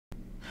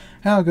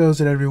How goes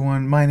it,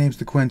 everyone? My name's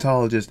the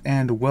Quintologist,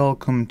 and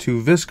welcome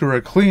to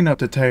Viscera Cleanup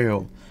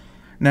Detail.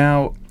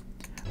 Now,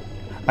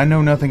 I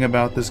know nothing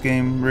about this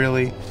game,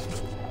 really.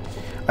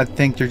 I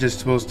think you're just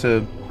supposed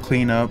to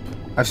clean up.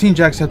 I've seen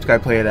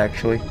Jacksepticeye play it,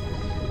 actually.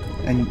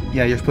 And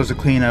yeah, you're supposed to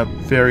clean up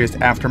various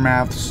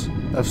aftermaths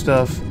of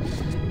stuff.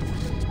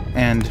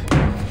 And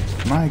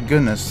my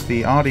goodness,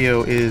 the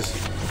audio is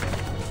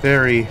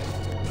very,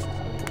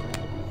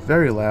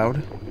 very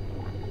loud.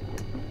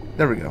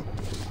 There we go.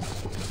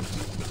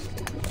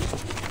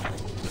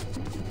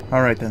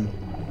 Alright then.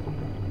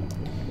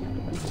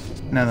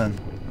 Now then,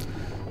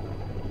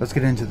 let's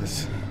get into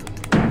this.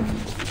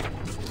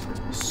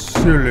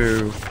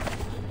 Sulu.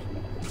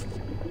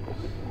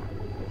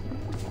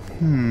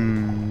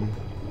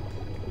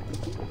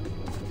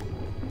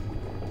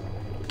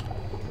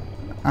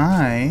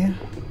 I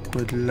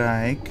would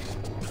like...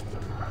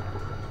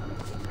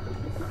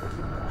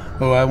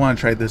 Oh, I want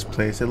to try this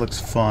place. It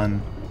looks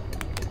fun.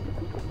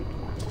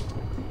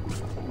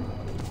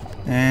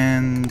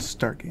 And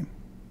start game.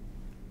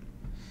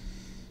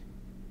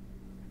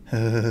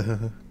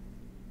 I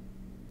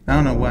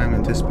don't know why I'm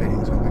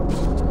anticipating something.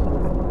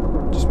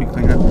 Just me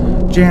cleaning up.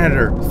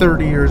 Janitor,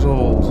 30 years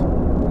old.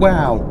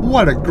 Wow,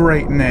 what a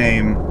great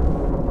name.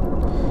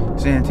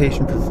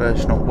 Sanitation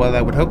professional. Well,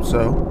 I would hope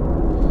so.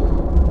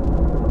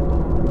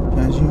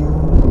 As you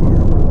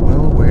are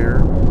well aware,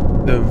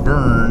 the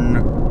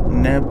Vern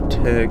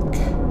Nebtek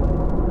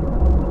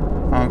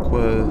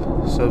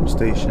Aqua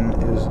substation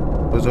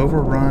was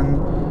overrun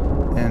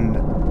and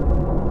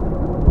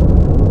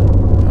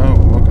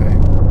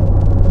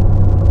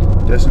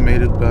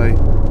decimated by...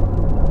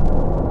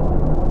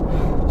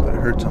 thought I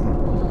heard something.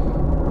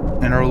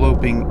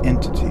 Interloping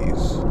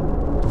entities.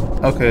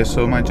 Okay,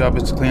 so my job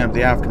is to clean up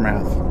the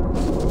aftermath.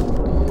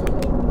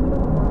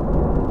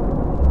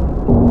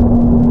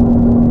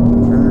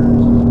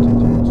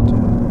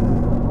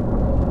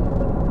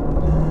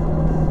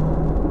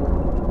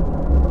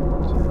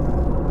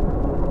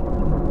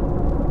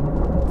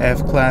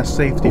 F-class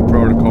safety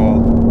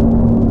protocol.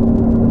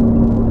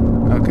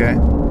 Okay.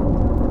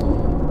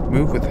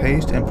 Move with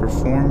haste and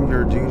perform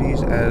your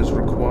duties as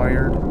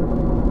required.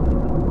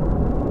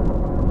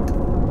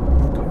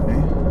 Okay.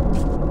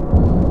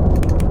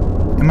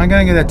 Am I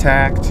gonna get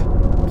attacked?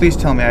 Please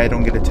tell me I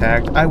don't get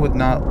attacked. I would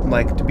not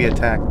like to be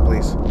attacked,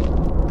 please.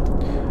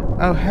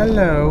 Oh,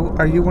 hello.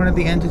 Are you one of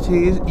the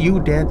entities? You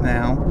dead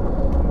now.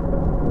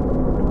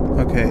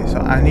 Okay,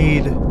 so I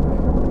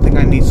think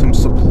I need some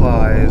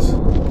supplies.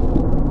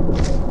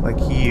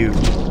 Like you.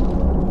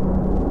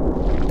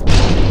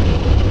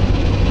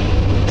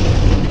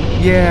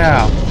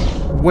 Yeah,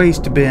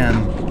 waste bin.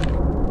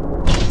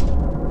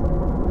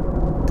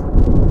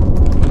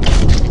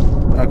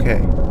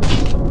 Okay.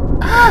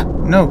 Ah!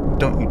 No,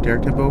 don't you dare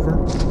tip over.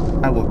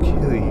 I will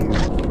kill you.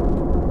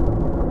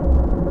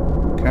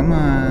 Come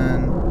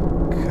on.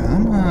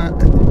 Come on.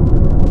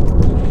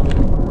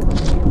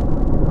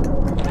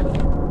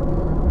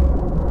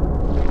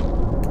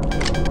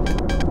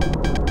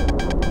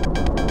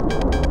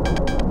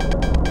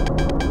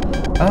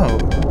 Oh.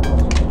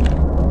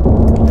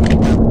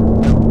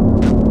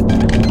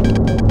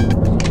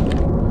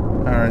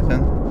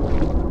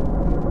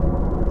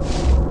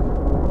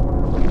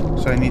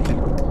 So I need to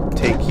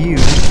take you.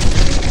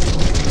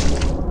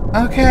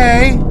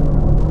 Okay.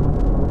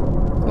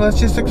 Let's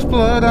just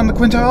explode on the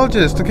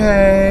Quintologist,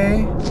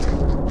 okay?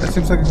 That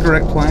seems like a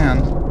correct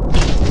plan.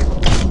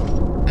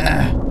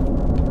 Ah.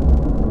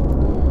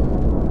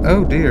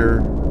 Oh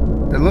dear.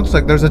 It looks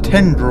like there's a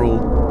tendril.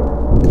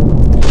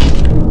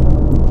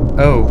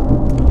 Oh.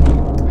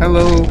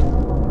 Hello.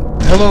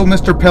 Hello,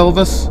 Mr.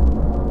 Pelvis.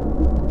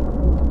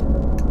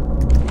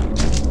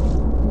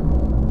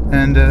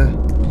 And,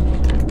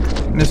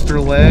 Mr.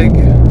 Leg.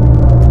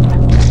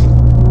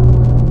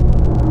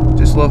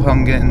 Just love how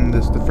I'm getting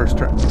this the first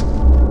try.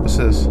 What's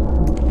this?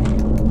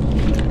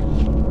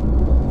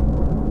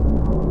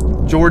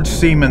 George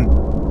Seaman.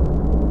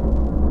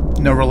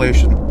 No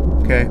relation.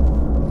 Okay.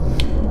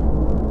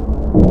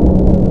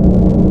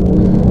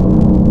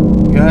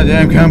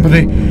 Goddamn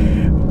company.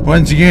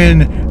 Once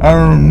again,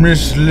 I'll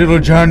miss little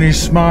Johnny's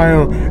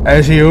smile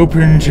as he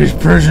opens his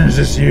presents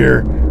this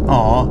year.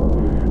 Aw.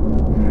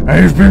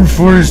 I've been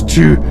forced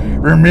to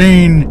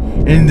remain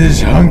in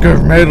this hunk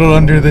of metal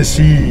under the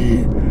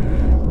sea.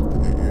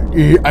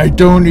 I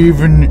don't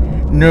even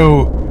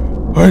know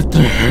what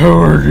the hell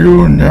we're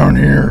doing down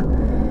here.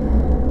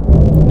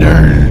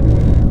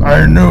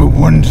 I know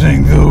one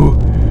thing though.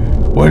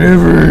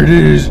 Whatever it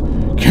is,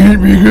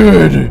 can't be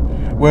good.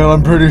 Well,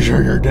 I'm pretty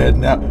sure you're dead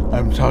now.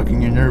 I'm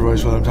talking in your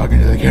voice while I'm talking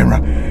to the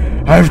camera.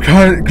 I've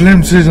caught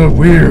glimpses of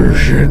weird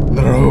shit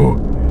though.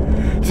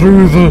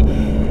 Through the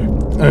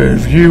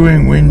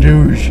viewing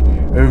windows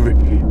of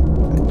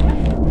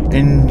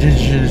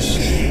indigenous,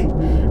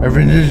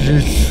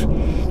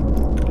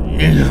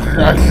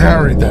 I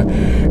can't read that.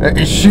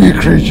 Sea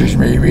creatures,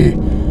 maybe.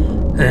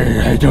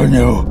 I don't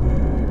know.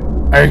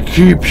 I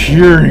keep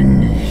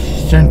hearing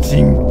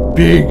something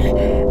big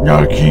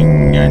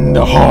knocking in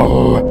the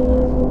hall.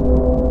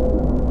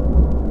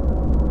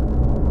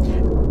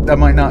 That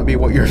might not be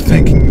what you're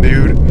thinking,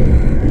 dude.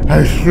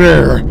 I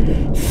swear,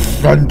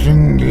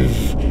 something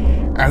is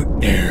out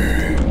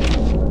there.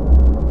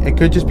 It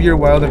could just be your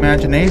wild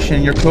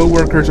imagination. Your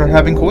co-workers are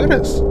having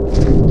coitus.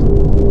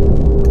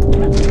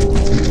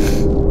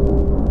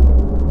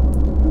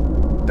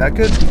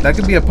 That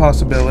could be a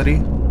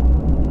possibility.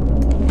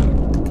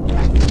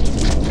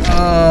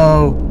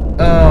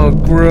 Oh,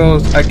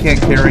 gross! I can't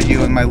carry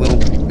you in my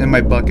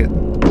bucket.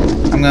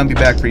 I'm gonna be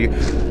back for you.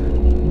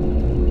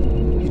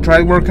 He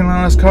tried working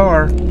on his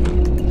car.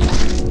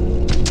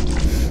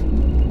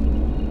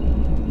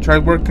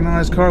 Tried working on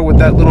his car with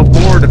that little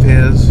board of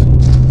his.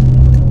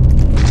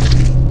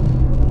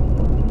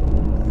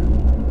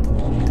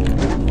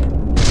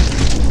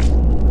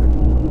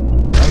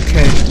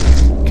 Okay,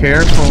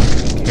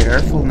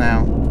 careful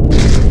now.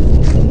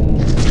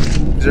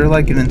 Is there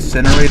like an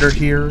incinerator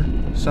here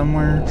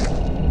somewhere?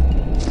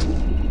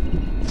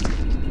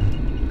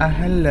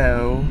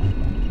 Hello.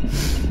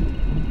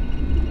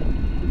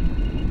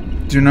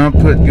 Do not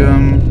put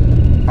gum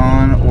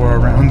on or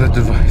around the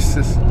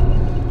devices.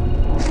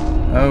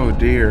 Oh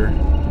dear.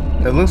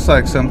 It looks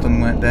like something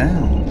went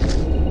down.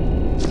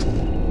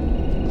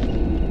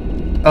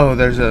 Oh, I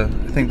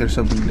think there's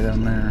something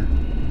down there.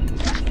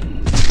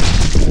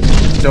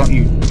 Don't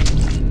you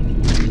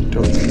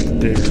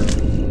dare.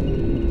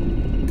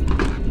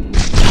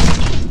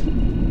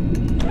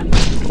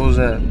 What was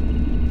that?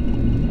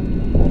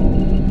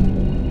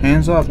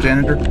 Hands off,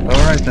 janitor.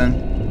 Alright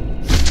then.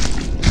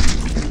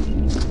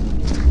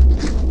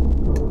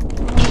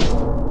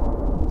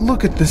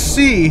 Look at the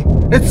sea!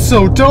 It's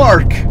so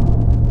dark!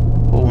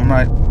 Well, we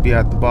might be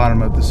at the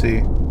bottom of the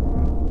sea.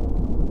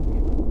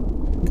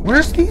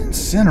 Where's the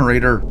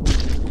incinerator?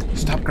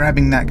 Stop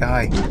grabbing that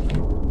guy.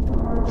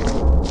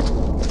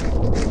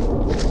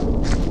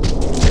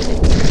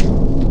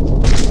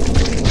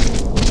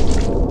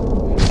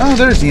 Oh,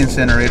 there's the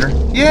incinerator.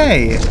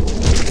 Yay!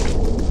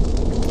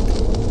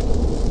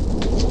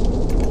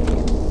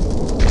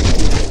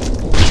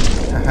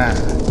 Haha.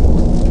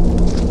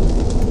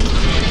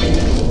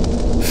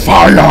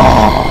 Fire!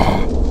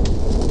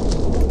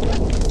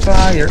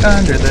 Fire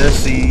under the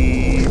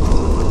sea.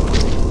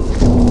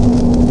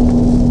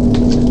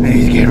 I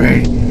need to get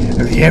rid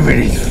of the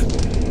evidence.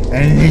 I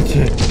need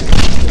to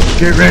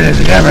get rid of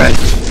the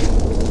evidence.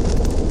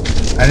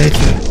 I need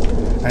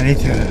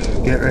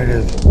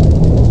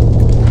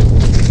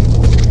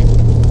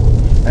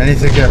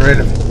to get rid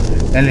of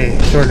any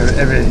sort of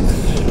evidence.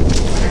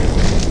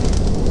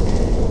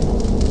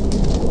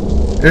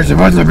 There's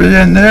supposed to be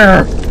in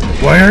there.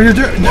 Why are you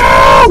doing?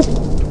 No!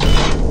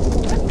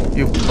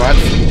 You butt.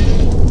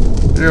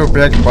 You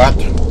big butt.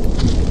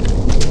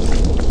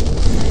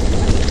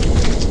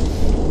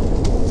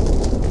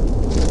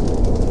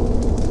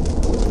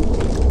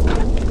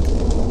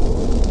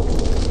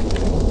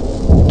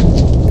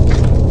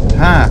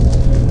 Ha!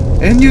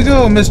 In you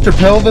go, Mr.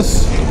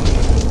 Pelvis.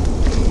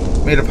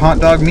 Made of hot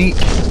dog meat.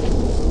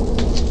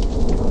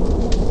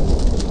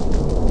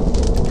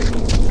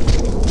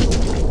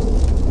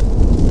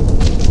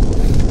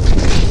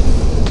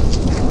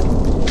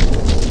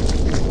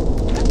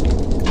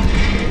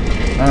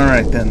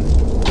 Alright then.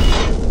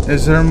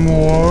 Is there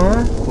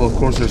more? Well, of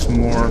course there's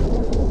more.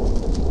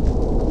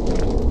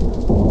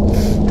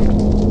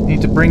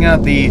 Need to bring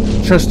out the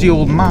trusty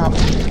old mop.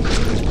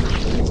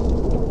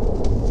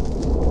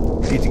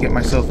 Need to get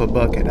myself a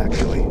bucket,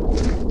 actually.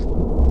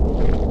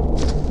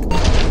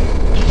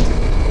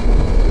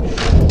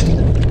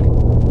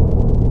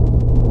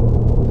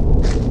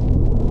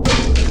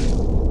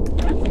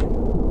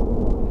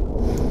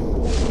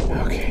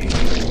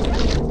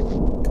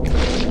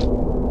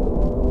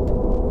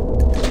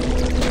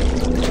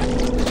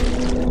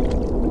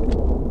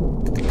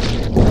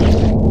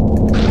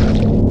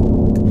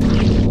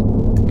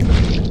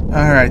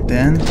 Alright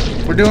then.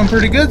 We're doing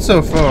pretty good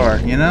so far,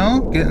 you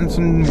know? Getting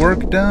some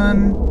work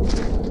done.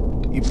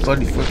 You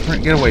bloody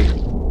footprint, get away.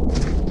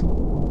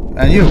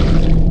 And you.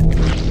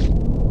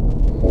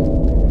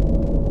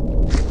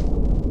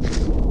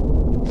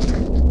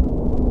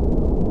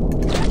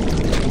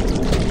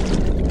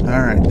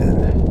 Alright then.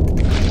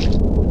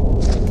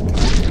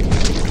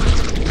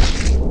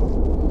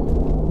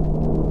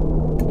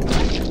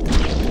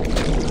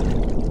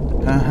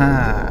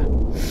 Haha.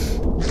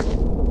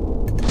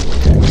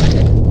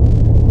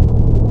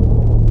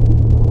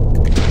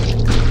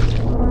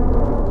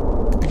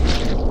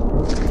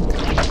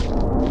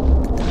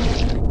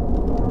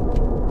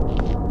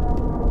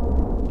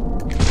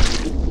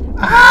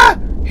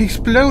 He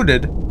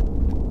exploded.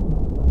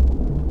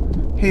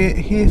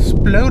 He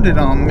exploded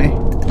on me.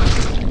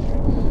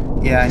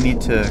 Yeah, I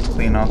need to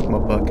clean off my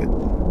bucket.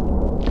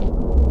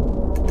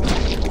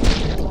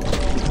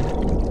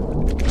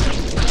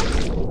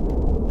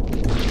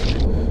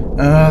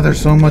 There's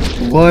so much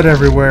blood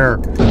everywhere.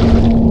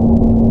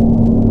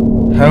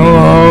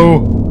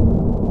 Hello?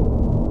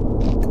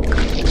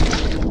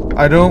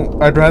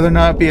 I'd rather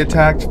not be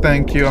attacked,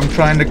 thank you. I'm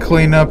trying to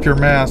clean up your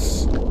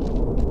mess.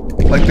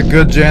 Like the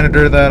good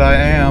janitor that I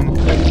am.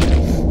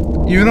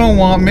 You don't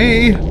want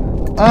me.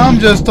 I'm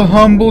just a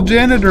humble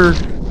janitor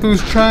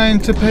who's trying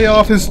to pay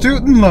off his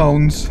student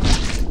loans.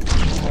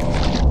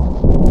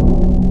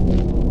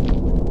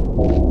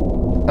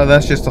 Oh,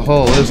 that's just a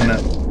hole, isn't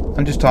it?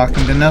 I'm just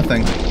talking to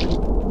nothing.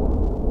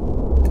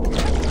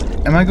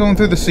 Am I going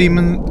through the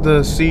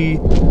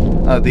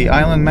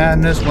island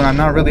madness when I'm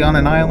not really on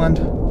an island?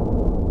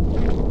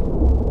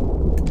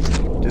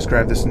 Just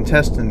grab this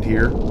intestine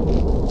here.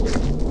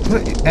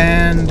 Put it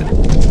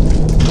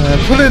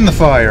in the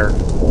fire.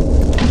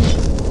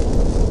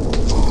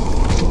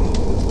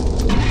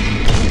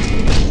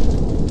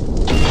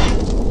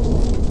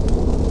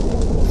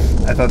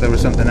 I thought there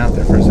was something out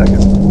there for a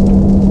second.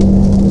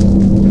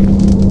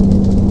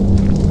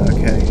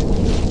 Okay.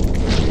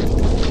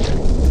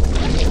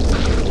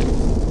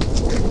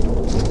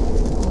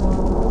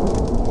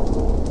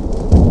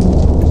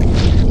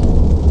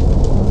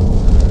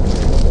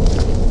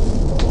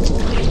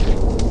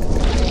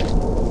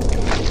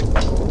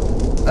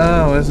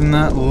 Oh, isn't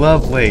that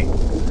lovely?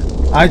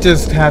 I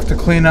just have to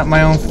clean up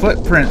my own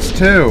footprints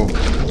too,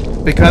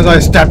 because I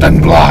stepped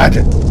in blood.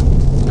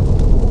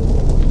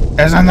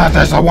 Isn't that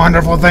just a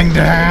wonderful thing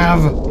to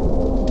have?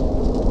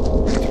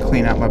 To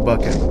clean out my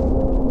bucket.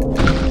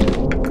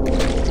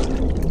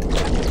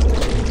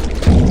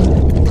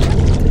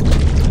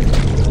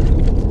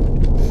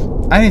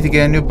 I need to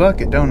get a new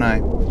bucket, don't I?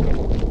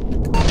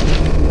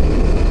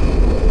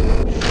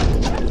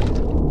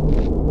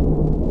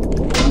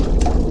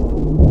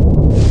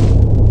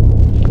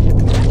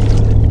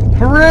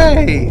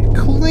 Hooray!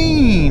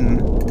 Clean!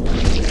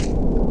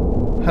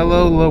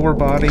 Hello, lower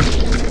body.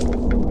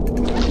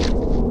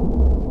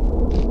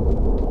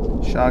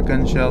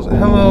 Shotgun shells.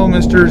 Hello,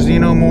 Mr.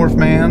 Xenomorph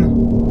Man.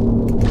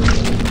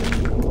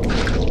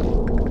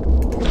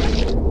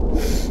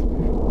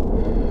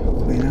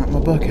 Clean out my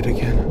bucket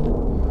again.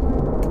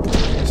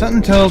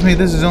 Something tells me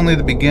this is only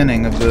the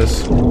beginning of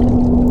this.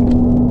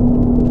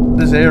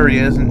 This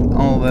area isn't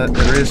all that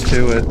there is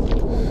to it.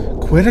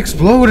 Quit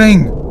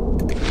exploding!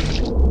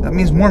 That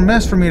means more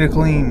mess for me to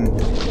clean.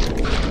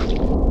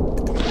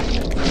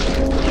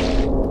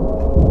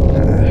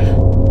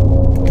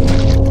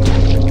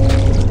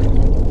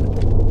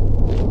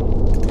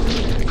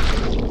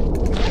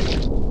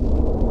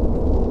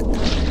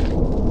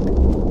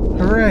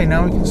 Hooray,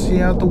 now we can see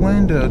out the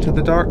window to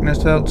the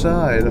darkness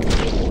outside.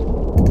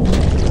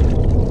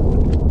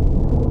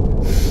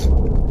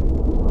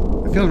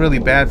 I feel really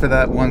bad for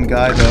that one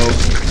guy though.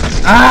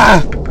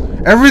 Ah!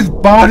 Every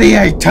body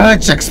I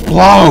touch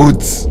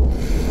explodes!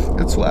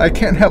 That's why I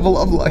can't have a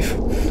love life.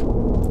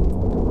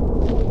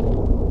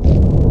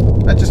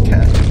 I just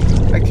can't.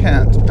 I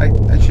can't.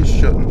 I just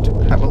shouldn't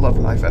have a love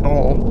life at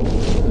all.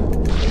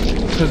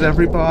 Because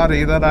every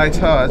body that I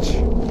touch...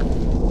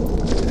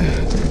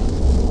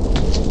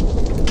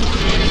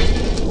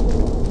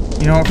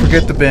 You know what,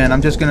 forget the bin.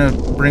 I'm just gonna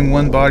bring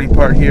one body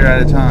part here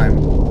at a time.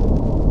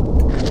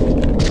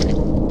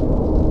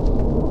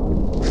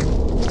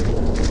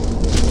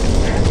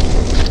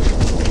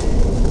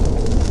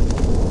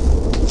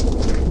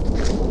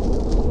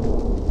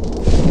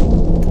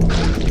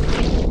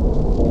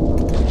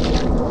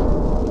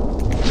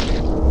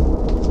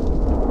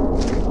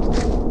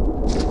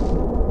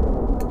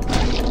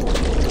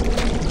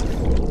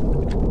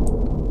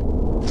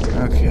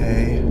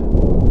 Okay.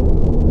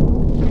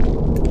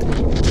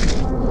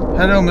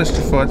 Hello,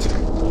 Mr. Foot.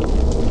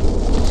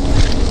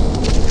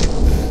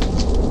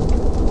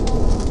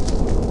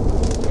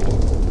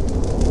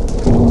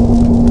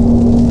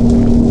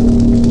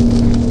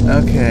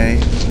 Okay.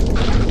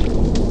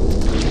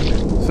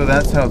 So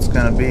that's how it's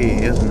gonna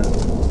be, isn't it?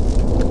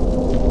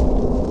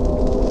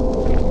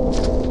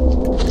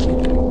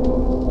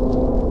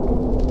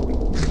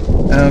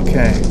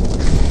 Okay.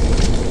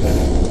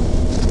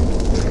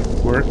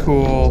 We're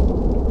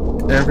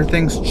cool.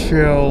 Everything's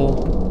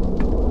chill.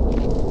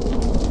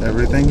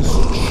 Everything's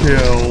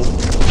chill.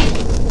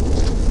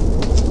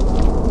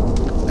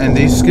 And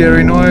these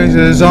scary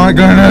noises aren't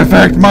gonna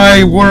affect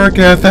my work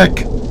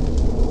ethic.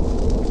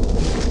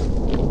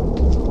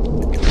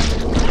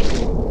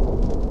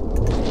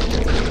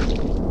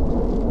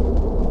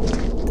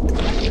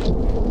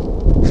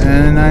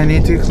 And I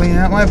need to clean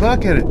out my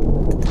bucket.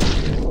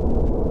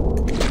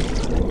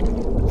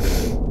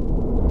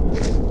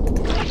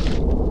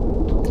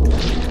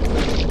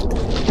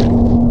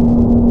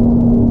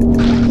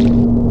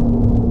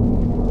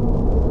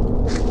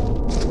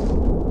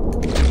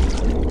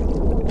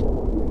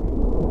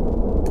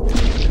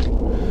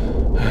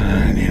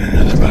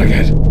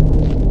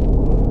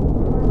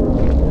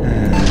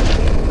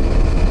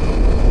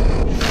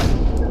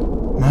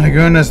 My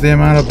goodness, the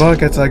amount of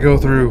buckets I go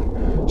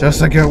through just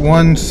to get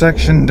one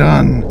section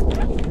done.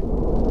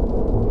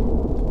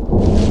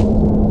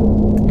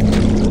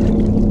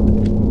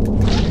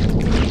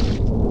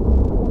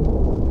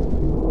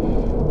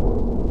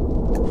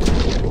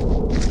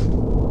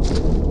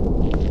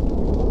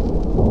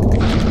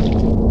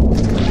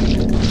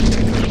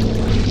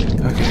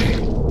 Okay.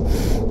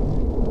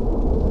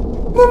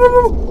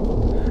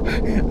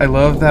 I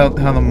love how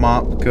the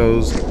mop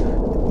goes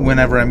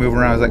whenever I move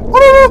around. It's like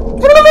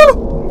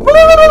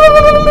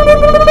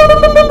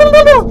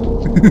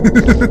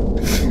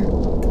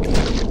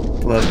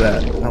Love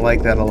that. I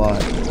like that a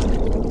lot.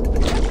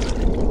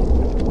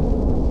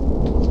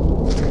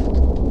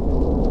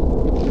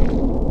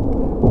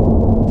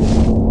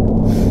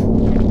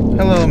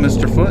 Hello,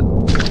 Mr. Foot.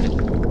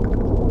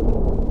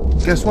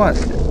 Guess what?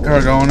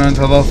 You're going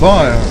into the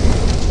fire.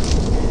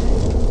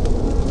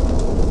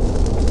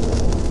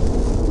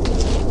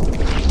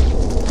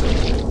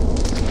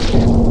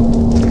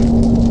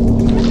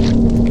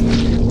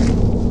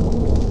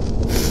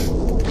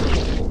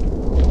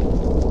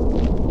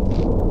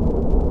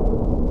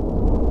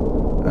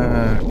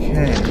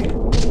 Okay.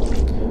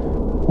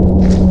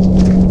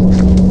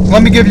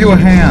 Let me give you a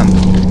hand.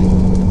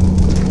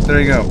 There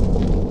you go.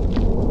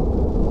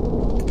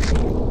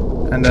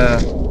 And,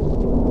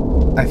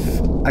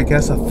 I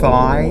guess a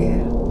thigh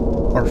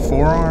or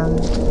forearm.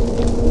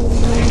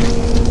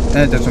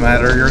 It doesn't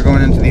matter. You're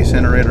going into the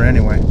incinerator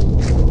anyway.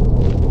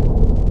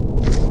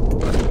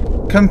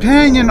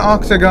 Companion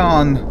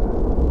Octagon.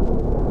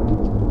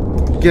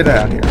 Get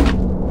out here.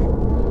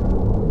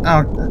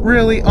 Oh,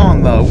 really?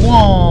 On the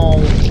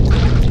wall.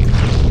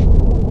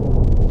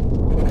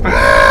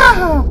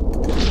 Ah!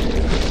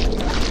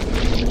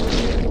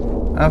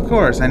 Of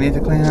course, I need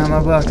to clean out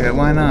my bucket.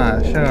 Why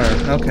not? Sure.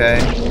 Okay.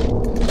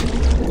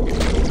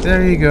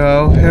 There you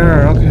go.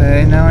 Here,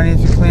 okay. Now I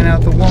need to clean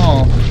out the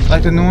wall.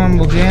 Like a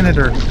normal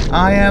janitor.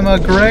 I am a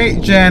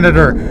great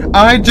janitor.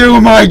 I do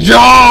my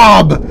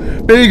job!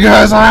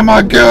 Because I'm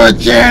a good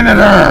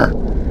janitor!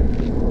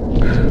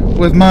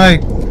 With my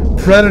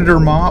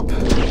predator mop.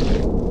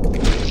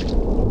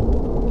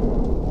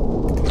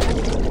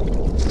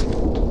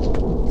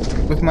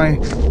 With my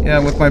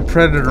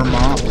predator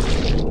mop.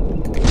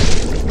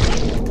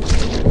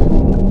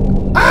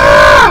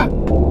 Ah!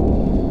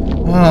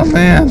 Oh,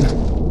 man.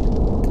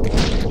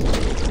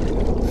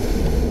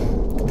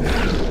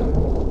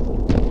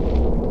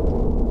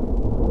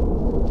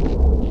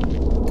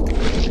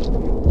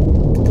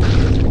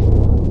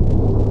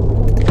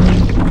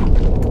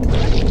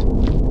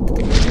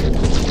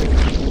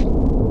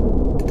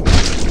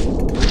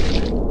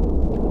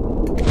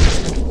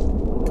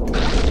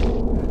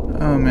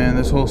 Oh man,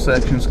 this whole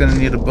section's gonna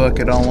need a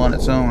bucket all on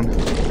its own.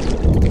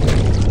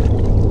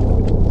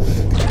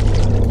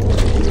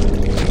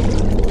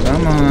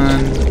 Come on.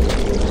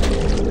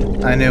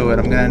 I knew it,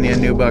 I'm gonna need a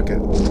new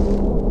bucket.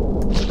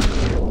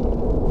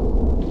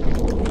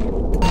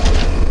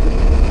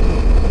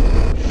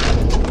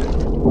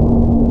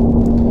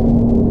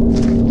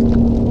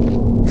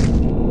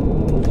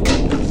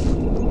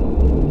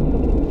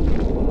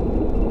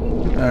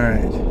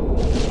 Alright.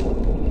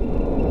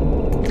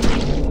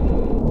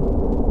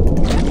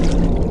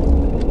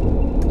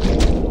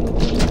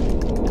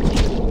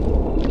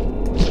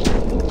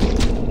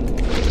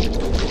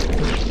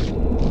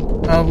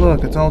 Oh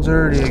look, it's all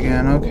dirty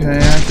again. Okay,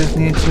 I just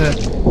need to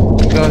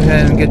go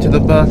ahead and get to the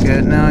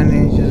bucket. Now I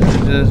need to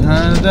just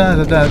da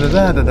da da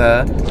da da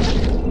da.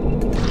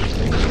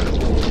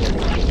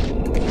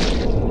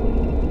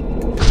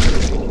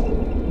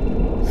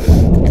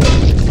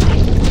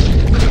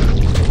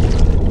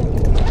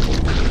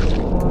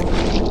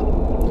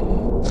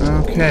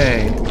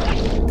 Okay.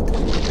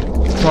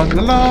 La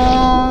la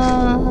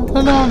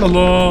la la la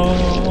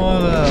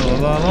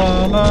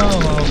la la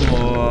la.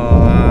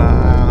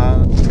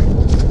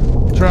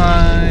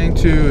 Trying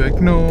to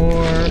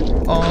ignore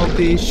all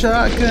the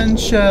shotgun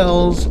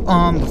shells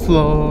on the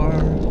floor.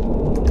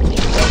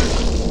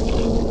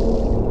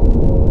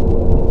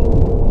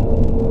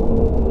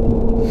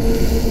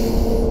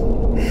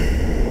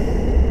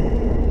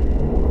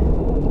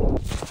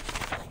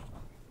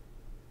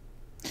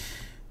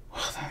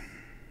 Well then.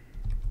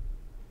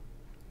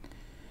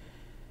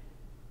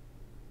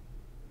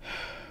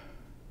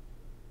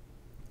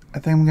 I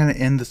think I'm gonna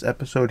end this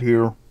episode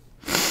here.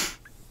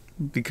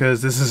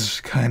 Because this is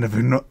kind of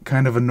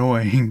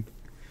annoying,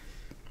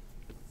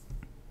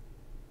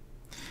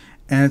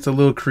 and it's a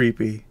little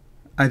creepy.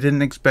 I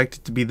didn't expect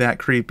it to be that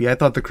creepy. I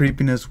thought the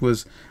creepiness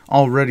was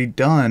already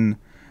done.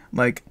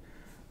 Like,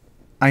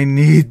 I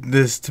need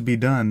this to be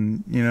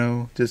done, you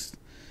know. Just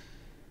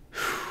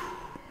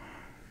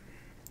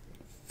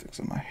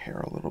fixing my hair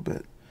a little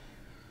bit.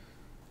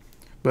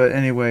 But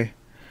anyway,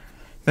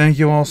 thank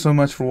you all so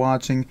much for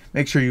watching.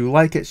 Make sure you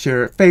like it,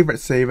 share it,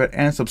 favorite, save it,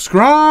 and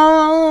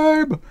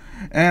subscribe.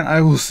 And I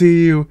will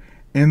see you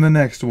in the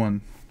next one.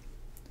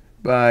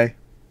 Bye.